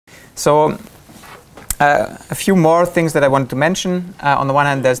So a few more things that I wanted to mention. On the one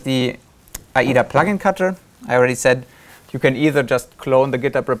hand, there's the AIDA plugin cutter. I already said you can either just clone the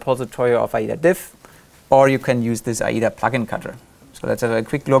GitHub repository of AIDA-diff, or you can use this AIDA plugin cutter. So let's have a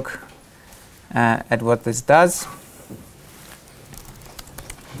quick look at what this does.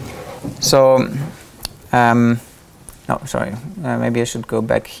 So, no, sorry, maybe I should go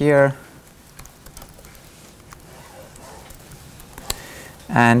back here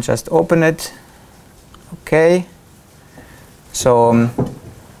and just open it. Okay. So,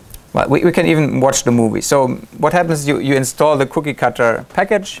 well, we can even watch the movie. So what happens is you install the cookie cutter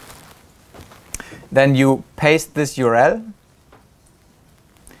package, then you paste this URL,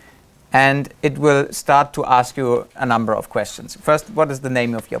 and it will start to ask you a number of questions. First, what is the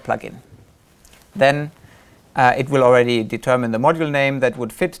name of your plugin? Then it will already determine the module name that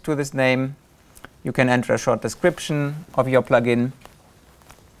would fit to this name. You can enter a short description of your plugin.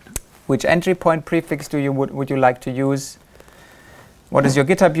 Which entry point prefix would you like to use? What is your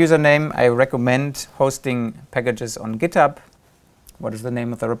GitHub username? I recommend hosting packages on GitHub. What is the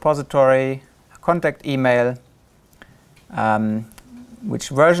name of the repository? A contact email. Which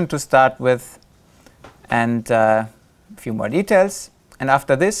version to start with, and a few more details. And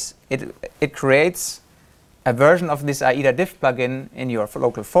after this, it creates a version of this AIDA-diff plugin in your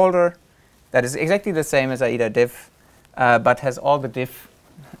local folder that is exactly the same as AIDA-diff, but has all the diff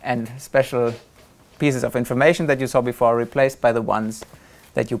and special pieces of information that you saw before replaced by the ones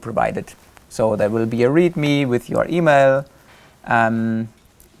that you provided. So there will be a README with your email and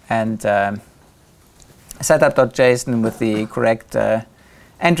setup.json with the correct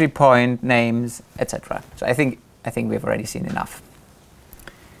entry point, names, etc. So I think we've already seen enough.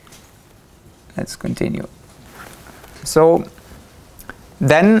 Let's continue. So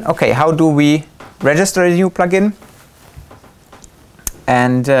then, okay, how do we register a new plugin?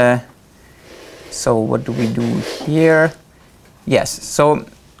 And so what do we do here? Yes, so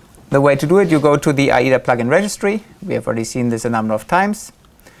the way to do it, you go to the AIDA plugin registry. We have already seen this a number of times.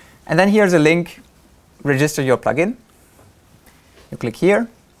 And then here's a link, register your plugin. You click here,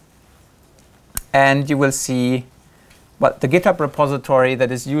 and you will see the GitHub repository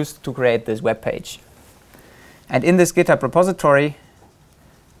that is used to create this web page. And in this GitHub repository,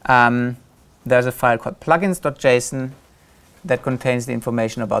 there's a file called plugins.json that contains the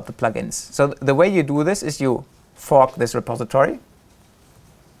information about the plugins. So the way you do this is you fork this repository.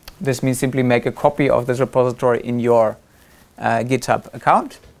 This means simply make a copy of this repository in your GitHub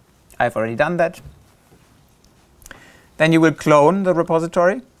account. I've already done that. Then you will clone the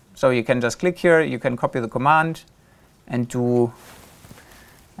repository. So you can just click here, you can copy the command and do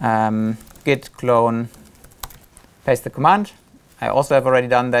git clone, paste the command. I also have already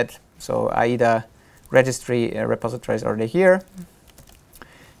done that. So AIDA registry repository is already here.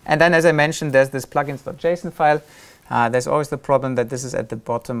 And then, as I mentioned, there's this plugins.json file. There's always the problem that this is at the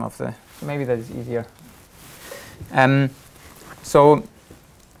bottom of the, maybe that is easier. So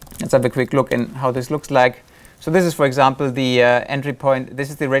let's have a quick look in how this looks like. So this is, for example, the entry point. This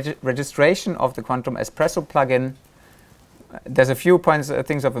is the registration of the Quantum Espresso plugin. There's a few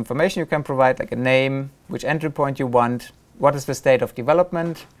things of information you can provide, like a name, which entry point you want, what is the state of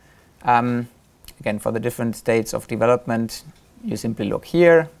development. Again, for the different states of development, you simply look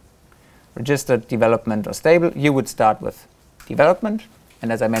here, registered, development, or stable. You would start with development.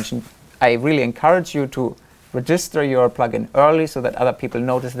 And as I mentioned, I really encourage you to register your plugin early so that other people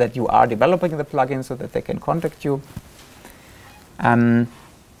notice that you are developing the plugin so that they can contact you. And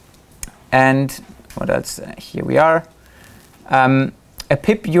what else? Here we are. A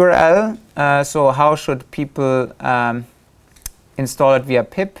pip URL. So how should people install it via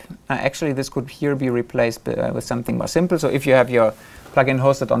pip? Actually, this could here be replaced with something more simple. So if you have your plugin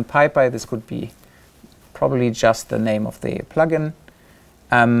hosted on PyPy, this could be probably just the name of the plugin.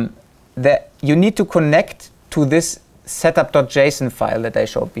 You need to connect to this setup.json file that I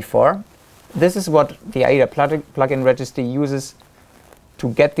showed before. This is what the AIDA plugin registry uses to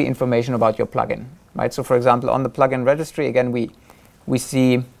get the information about your plugin. Right? So for example, on the plugin registry, again, we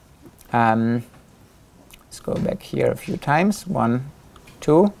see, let's go back here a few times, 1,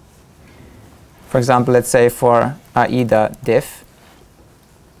 2. For example, let's say for AIDA-diff.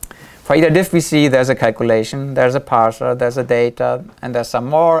 For AIDA-diff, we see there's a calculation, there's a parser, there's a data, and there's some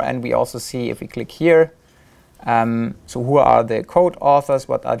more. And we also see, if we click here, so who are the code authors,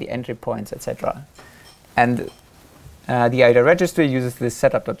 what are the entry points, etc. And the AIDA registry uses this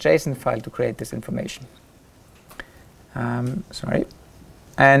setup.json file to create this information. Sorry.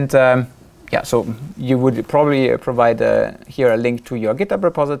 And yeah, so you would probably provide here a link to your GitHub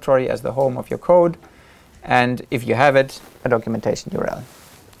repository as the home of your code. And if you have it, a documentation URL.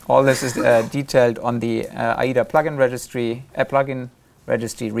 All this is detailed on the AIDA plugin registry,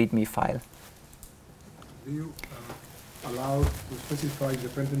 README file. Do you allow to specify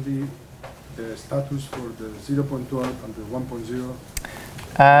independently the status for the 0.12 and the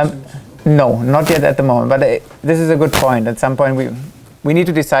 1.0? No, not yet at the moment, but this is a good point. At some point we need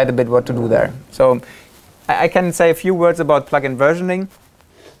to decide a bit what to do there. So I can say a few words about plugin versioning.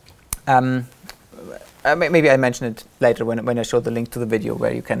 Maybe I mention it later when I show the link to the video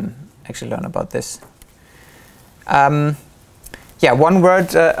where you can actually learn about this. Yeah, one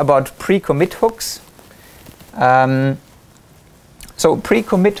word about pre-commit hooks. So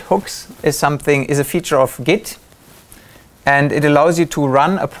pre-commit hooks is a feature of Git, and it allows you to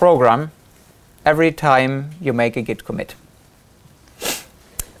run a program every time you make a Git commit.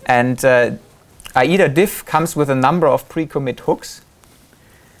 And AIDA-diff comes with a number of pre-commit hooks.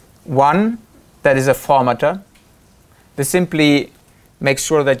 One that is a formatter. This simply makes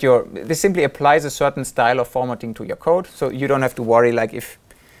sure that this simply applies a certain style of formatting to your code, so you don't have to worry like if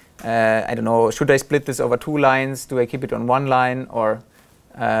I don't know, should I split this over 2 lines? Do I keep it on 1 line? Or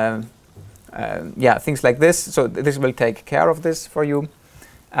yeah, things like this. So this will take care of this for you.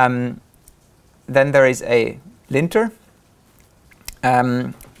 Then there is a linter.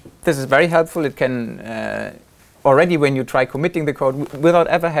 This is very helpful. It can already, when you try committing the code without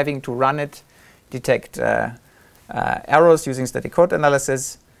ever having to run it, detect errors using static code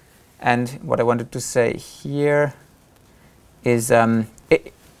analysis. And what I wanted to say here is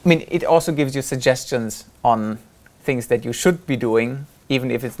it also gives you suggestions on things that you should be doing,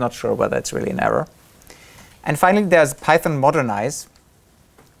 even if it's not sure whether it's really an error. And finally, there's Python Modernize.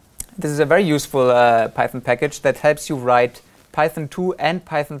 This is a very useful Python package that helps you write Python 2 and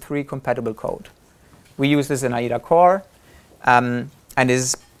Python 3 compatible code. We use this in aiida-core and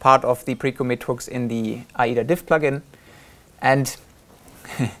is part of the pre-commit hooks in the AIDA-diff plugin. And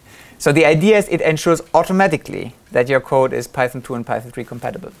so the idea is it ensures automatically that your code is Python 2 and Python 3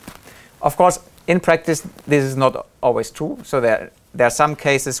 compatible. Of course, in practice, this is not always true. So there are some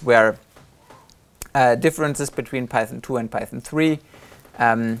cases where differences between Python 2 and Python 3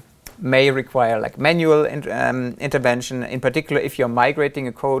 may require like manual intervention. In particular, if you're migrating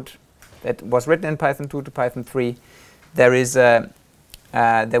a code that was written in Python 2 to Python 3, there's a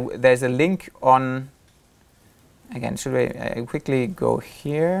link on. Again, should I quickly go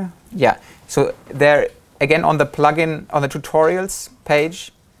here? Yeah. So there, again, on the plugin, on the tutorials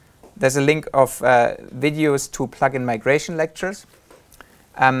page, there's a link of videos to plugin migration lectures.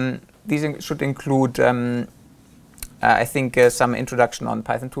 These should include, I think, some introduction on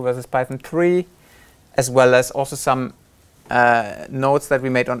Python 2 versus Python 3, as well as also some notes that we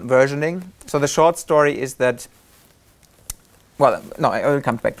made on versioning. So the short story is that, well, no, I will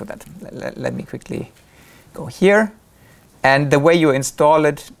come back to that. Let me quickly go here, and the way you install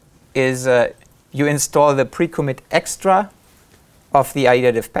it is you install the pre-commit extra of the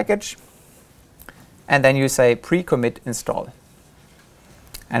AIDA-diff package, and then you say pre-commit install.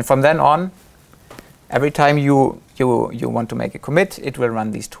 And from then on, every time you want to make a commit, it will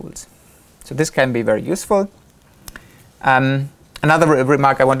run these tools. So this can be very useful. Another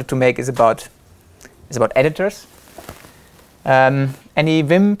remark I wanted to make is about editors. Any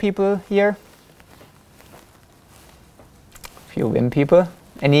Vim people here? Few Vim people.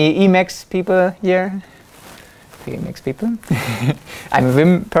 Any Emacs people here? Few Emacs people. I'm a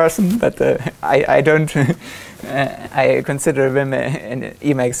Vim person, but I don't. I consider Vim and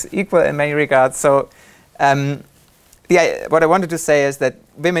Emacs equal in many regards. So, what I wanted to say is that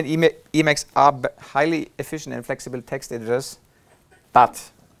Vim and Emacs are highly efficient and flexible text editors, but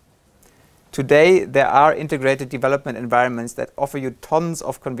today there are integrated development environments that offer you tons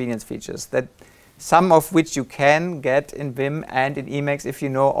of convenience features, that some of which you can get in Vim and in Emacs if you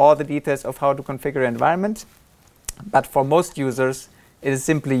know all the details of how to configure an environment. But for most users, it is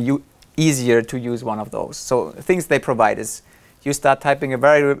simply easier to use one of those. So things they provide is you start typing a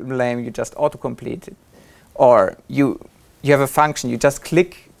variable name, you just autocomplete it. Or you have a function, you just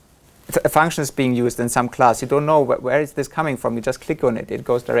click, a function is being used in some class, you don't know where is this coming from, you just click on it, it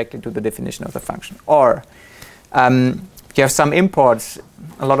goes directly to the definition of the function. Or you have some imports,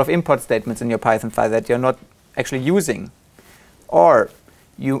 a lot of import statements in your Python file that you're not actually using. Or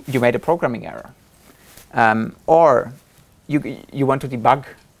you made a programming error. Or you want to debug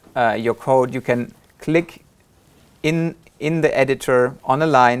your code, you can click in the editor on a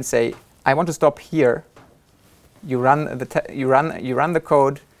line, say, I want to stop here. You run the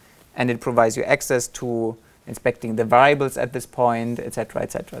code, and it provides you access to inspecting the variables at this point, etc.,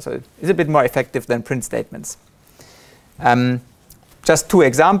 etc. So it's a bit more effective than print statements. Just 2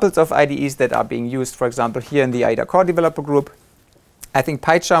 examples of IDEs that are being used, for example, here in the AIDA-core developer group. I think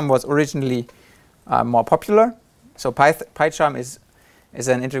PyCharm was originally more popular. So PyCharm is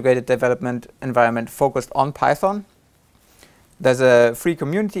an integrated development environment focused on Python. There's a free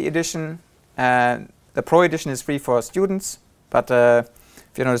community edition. The Pro edition is free for students, but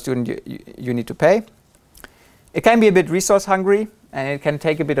if you're not a student, you need to pay. It can be a bit resource hungry, and it can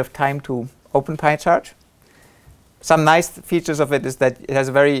take a bit of time to open PyCharm. Some nice features of it is that it has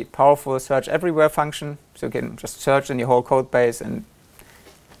a very powerful search everywhere function, so you can just search in your whole code base and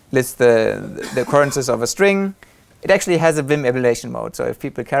list the occurrences of a string. It actually has a Vim emulation mode, so if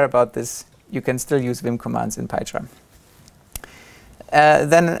people care about this, you can still use Vim commands in PyCharm.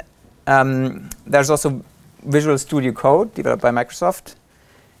 Then there's also Visual Studio Code developed by Microsoft.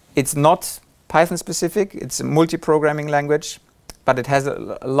 It's not Python specific, it's a multi-programming language, but it has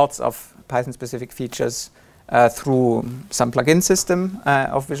lots of Python specific features through some plugin system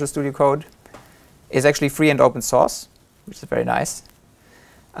of Visual Studio Code. It's actually free and open source, which is very nice.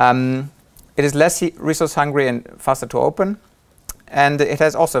 It is less resource hungry and faster to open. And it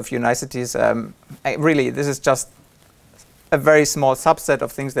has also a few niceties. Really, this is just a very small subset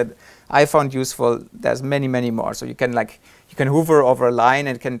of things that I found useful. There's many, many more. So you can hover over a line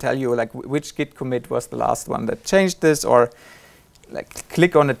and it can tell you like which Git commit was the last one that changed this, or like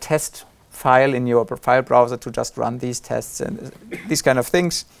click on a test file in your file browser to just run these tests and these kind of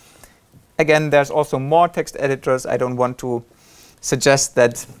things. Again, there's also more text editors. I don't want to suggest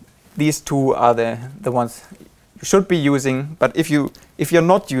that these two are the ones you should be using, but if you're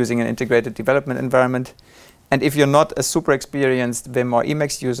not using an integrated development environment, and if you're not a super experienced Vim or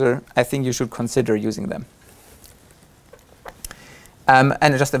Emacs user, I think you should consider using them.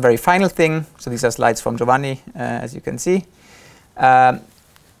 And just a very final thing, so these are slides from Giovanni, as you can see.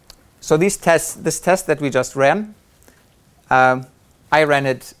 So this test that we just ran, I ran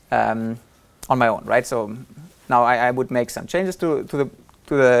it on my own, right? So now I would make some changes to the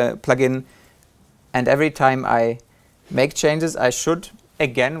plugin, and every time I make changes, I should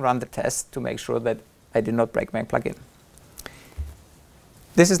again run the test to make sure that I did not break my plugin.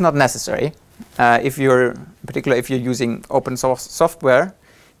 This is not necessary if you're using open source software,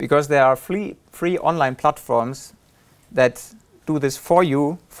 because there are free online platforms that do this for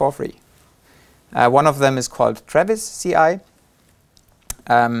you for free. One of them is called Travis CI.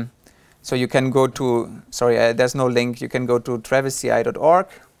 So you can go to, sorry, there's no link. You can go to travisci.org.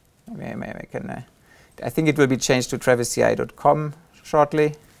 I think it will be changed to travisci.com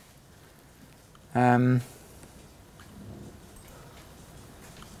shortly. Sorry,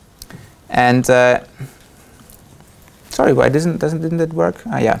 why didn't it work?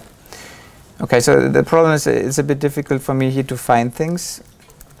 Ah, yeah. Okay, so the problem is it's a bit difficult for me here to find things.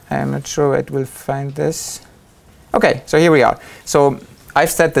 I'm not sure it will find this. Okay, so here we are. So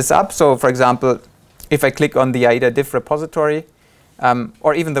I've set this up. So for example, if I click on the AIDA diff repository,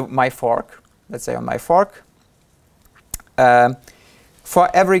 or even my fork, let's say on my fork, for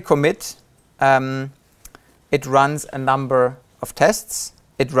every commit, it runs a number of tests.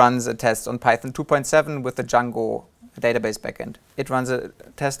 It runs a test on Python 2.7 with the Django database backend. It runs a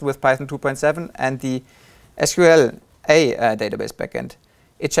test with Python 2.7 and the SQLA database backend.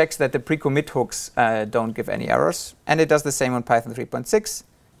 It checks that the pre-commit hooks don't give any errors, and it does the same on Python 3.6.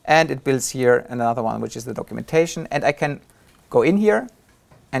 And it builds here another one, which is the documentation. And I can go in here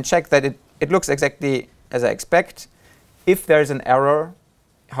and check that it looks exactly as I expect. If there's an error,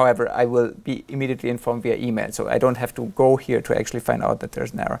 however, I will be immediately informed via email. So I don't have to go here to actually find out that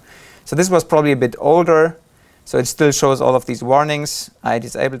there's an error. So this was probably a bit older. So it still shows all of these warnings. I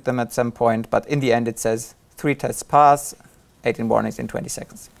disabled them at some point. But in the end, it says 3 tests pass, 18 warnings in 20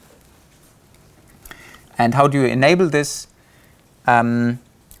 seconds. And how do you enable this? The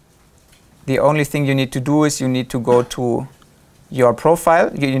only thing you need to do is you need to go to your profile.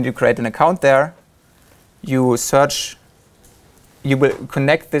 You need to create an account there. You search. You will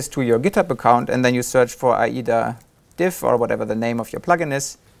connect this to your GitHub account, and then you search for AIDA diff or whatever the name of your plugin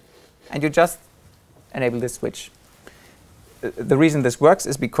is, and you just enable this switch. The reason this works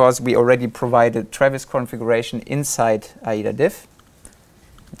is because we already provided Travis configuration inside AIDA diff.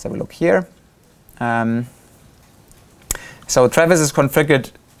 Let's have a look here. So Travis is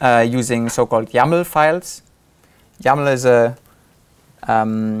configured using so-called YAML files. YAML is a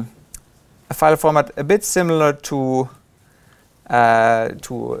file format a bit similar to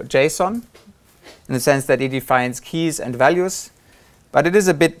JSON, in the sense that it defines keys and values, but it is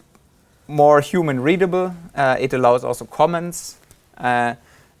a bit more human readable. It allows also comments, and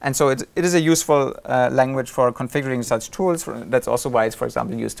so it is a useful language for configuring such tools. That's also why it's, for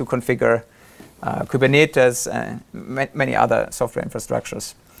example, used to configure Kubernetes and many other software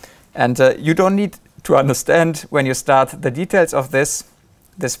infrastructures. And you don't need to understand when you start the details of this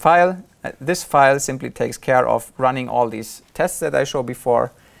file. This file simply takes care of running all these tests that I showed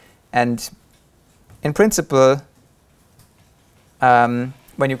before. And in principle, when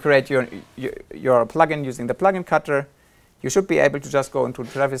you create your plugin using the plugin cutter, you should be able to just go into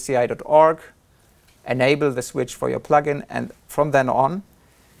travizci.org, enable the switch for your plugin, and from then on,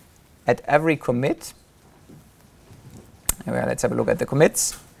 at every commit, well, let's have a look at the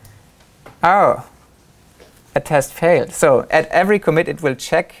commits. Oh, a test failed. So at every commit, it will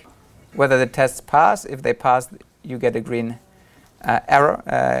check whether the tests pass. If they pass, you get a green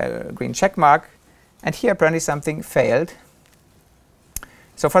green check mark. And here, apparently, something failed.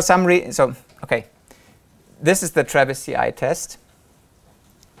 So for some reason, okay, this is the Travis CI test.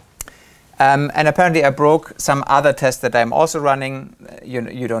 And apparently, I broke some other tests that I'm also running.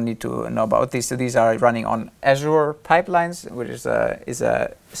 You don't need to know about these. So these are running on Azure pipelines, which is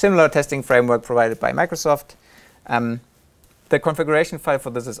a similar testing framework provided by Microsoft. The configuration file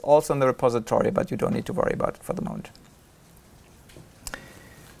for this is also in the repository, but you don't need to worry about it for the moment.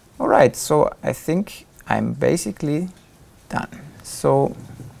 All right, so I think I'm basically done. So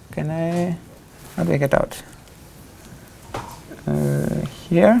how do I get out?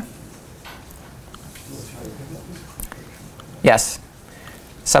 Here. Yes.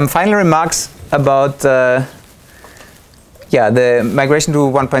 Some final remarks about the migration to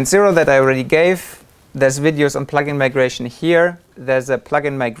 1.0 that I already gave. There's videos on plugin migration here. There's a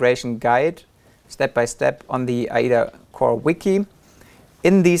plugin migration guide, step by step, on the aiida-core wiki.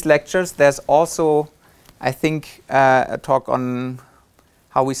 In these lectures, there's also, I think, a talk on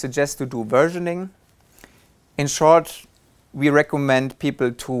how we suggest to do versioning. In short, we recommend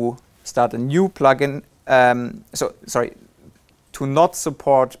people to start a new plugin. To not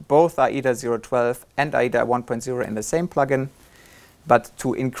support both AIDA 0.12 and AIDA 1.0 in the same plugin, but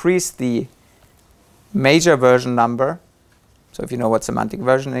to increase the major version number. So if you know what semantic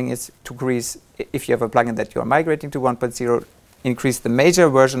versioning is, to increase, if you have a plugin that you are migrating to 1.0, increase the major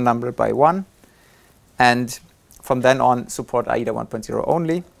version number by 1, and from then on support AIDA 1.0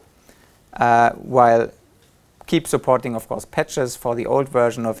 only, while keep supporting, of course, patches for the old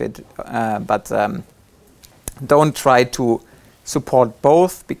version of it, but don't try to support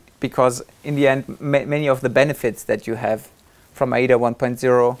both, because in the end, many of the benefits that you have from AIDA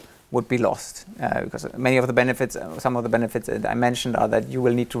 1.0 would be lost, because many of the benefits, some of the benefits that I mentioned are that you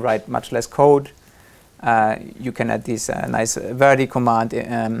will need to write much less code. You can add these nice Verdi command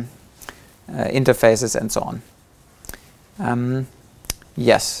interfaces and so on.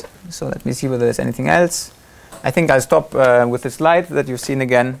 Yes, so let me see whether there's anything else. I think I'll stop with the slide that you've seen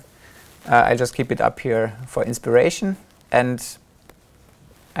again. I'll just keep it up here for inspiration. And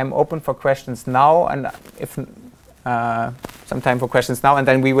I'm open for questions now, and if some time for questions now, and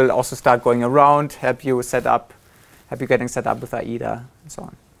then we will also start going around, help you getting set up with AIDA and so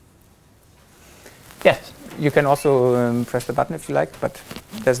on. Yes, you can also press the button if you like, but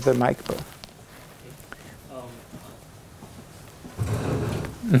there's the mic.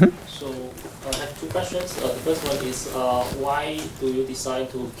 So I have two questions. The first one is why do you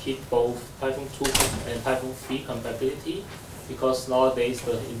decide to keep both Python 2 and Python 3 compatibility? Because nowadays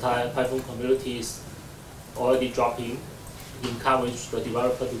the entire Python community is already dropping, encourage the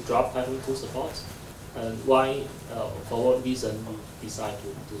developer to drop Python 2 support. And why, for what reason you decide to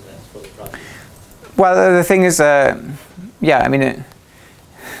do that for the project? Well, the thing is, yeah, I mean,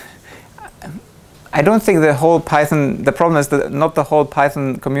 I don't think the whole Python, the problem is that not the whole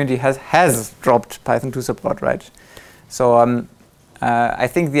Python community has dropped Python 2 support, right? So I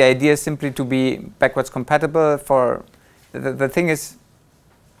think the idea is simply to be backwards compatible for, the thing is,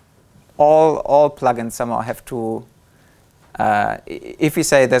 all plugins somehow have to, if we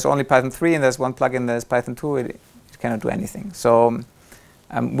say there's only Python 3 and there's one plugin there's Python 2, it cannot do anything. So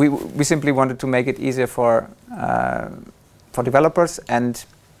we simply wanted to make it easier for developers, and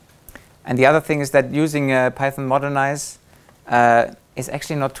the other thing is that using Python Modernize is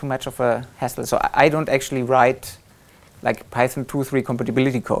actually not too much of a hassle. So I don't actually write like Python 2.3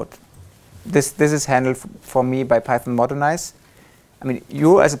 compatibility code. This is handled for me by Python Modernize. I mean,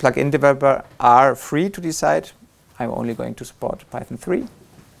 you as a plugin developer are free to decide, I'm only going to support Python 3.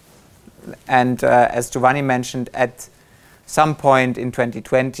 And as Giovanni mentioned, at some point in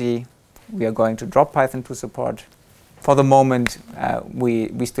 2020, we are going to drop Python 2 support. For the moment,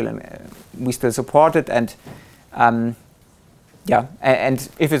 we still support it, and yeah, and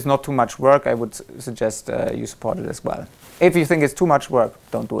if it's not too much work, I would suggest you support it as well. If you think it's too much work,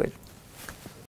 don't do it.